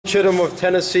Chittum of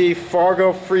Tennessee,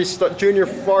 Junior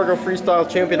Fargo freestyle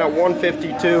champion at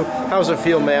 152. How's it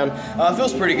feel, man? It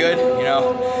feels pretty good. You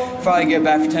know, finally get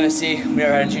back for Tennessee. We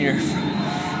never had a junior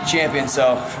champion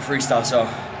for freestyle, so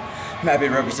I'm happy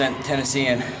to represent Tennessee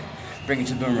and bring it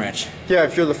to the Boom Ranch. Yeah,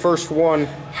 if you're the first one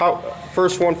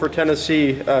for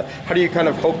Tennessee, how do you kind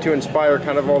of hope to inspire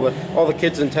kind of all the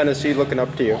kids in Tennessee looking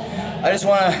up to you? I just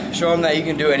want to show them that you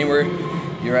can do it anywhere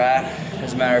you're at.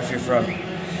 Doesn't matter if you're from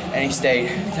any state.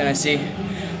 Tennessee,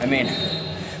 I mean,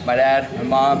 my dad, my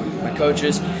mom, my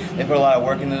coaches, they put a lot of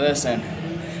work into this, and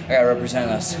I gotta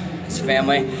represent us as a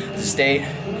family, as a state,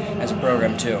 as a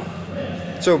program too.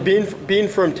 So being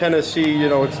from Tennessee, you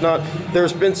know,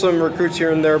 there's been some recruits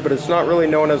here and there, but it's not really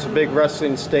known as a big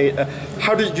wrestling state.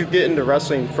 How did you get into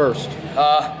wrestling first?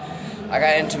 I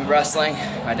got into wrestling.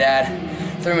 My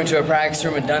dad threw me into a practice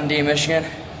room in Dundee, Michigan,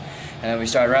 and then we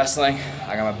started wrestling.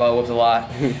 I got my butt whooped a lot.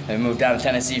 Then we moved down to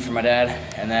Tennessee for my dad,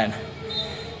 and then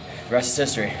the rest is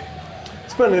history.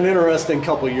 It's been an interesting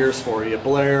couple years for you.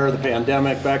 Blair, the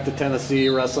pandemic, back to Tennessee,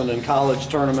 wrestling in college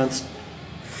tournaments.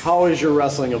 How has your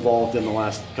wrestling evolved in the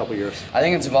last couple years? I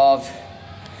think it's evolved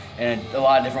in a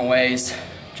lot of different ways.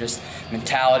 Just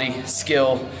mentality,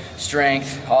 skill,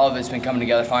 strength, all of it's been coming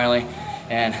together finally,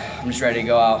 and I'm just ready to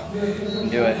go out and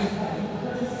do it.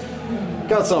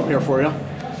 Got something here for you.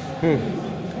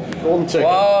 Golden ticket.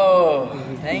 Whoa,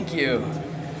 thank you.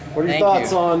 What are your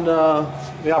thoughts on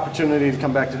the opportunity to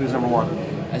come back to Who's Number One?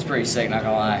 That's pretty sick, not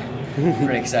gonna lie. I'm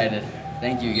pretty excited.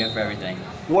 Thank you again for everything.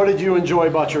 What did you enjoy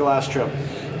about your last trip?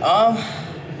 Of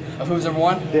Who's Number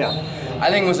One? Yeah. I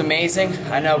think it was amazing.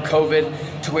 I know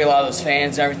COVID took away a lot of those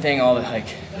fans and everything, a lot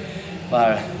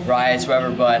of riots,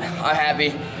 whatever, but I'm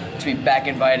happy to be back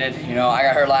invited. You know, I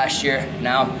got hurt last year,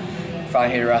 now I'm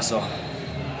finally here to wrestle.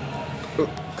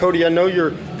 Cody, I know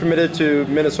you're committed to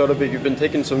Minnesota, but you've been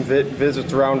taking some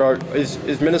visits around.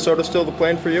 Is Minnesota still the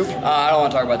plan for you? I don't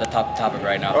want to talk about the topic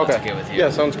right now, if that's okay with you.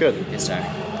 Yeah, sounds good. Yes, sir.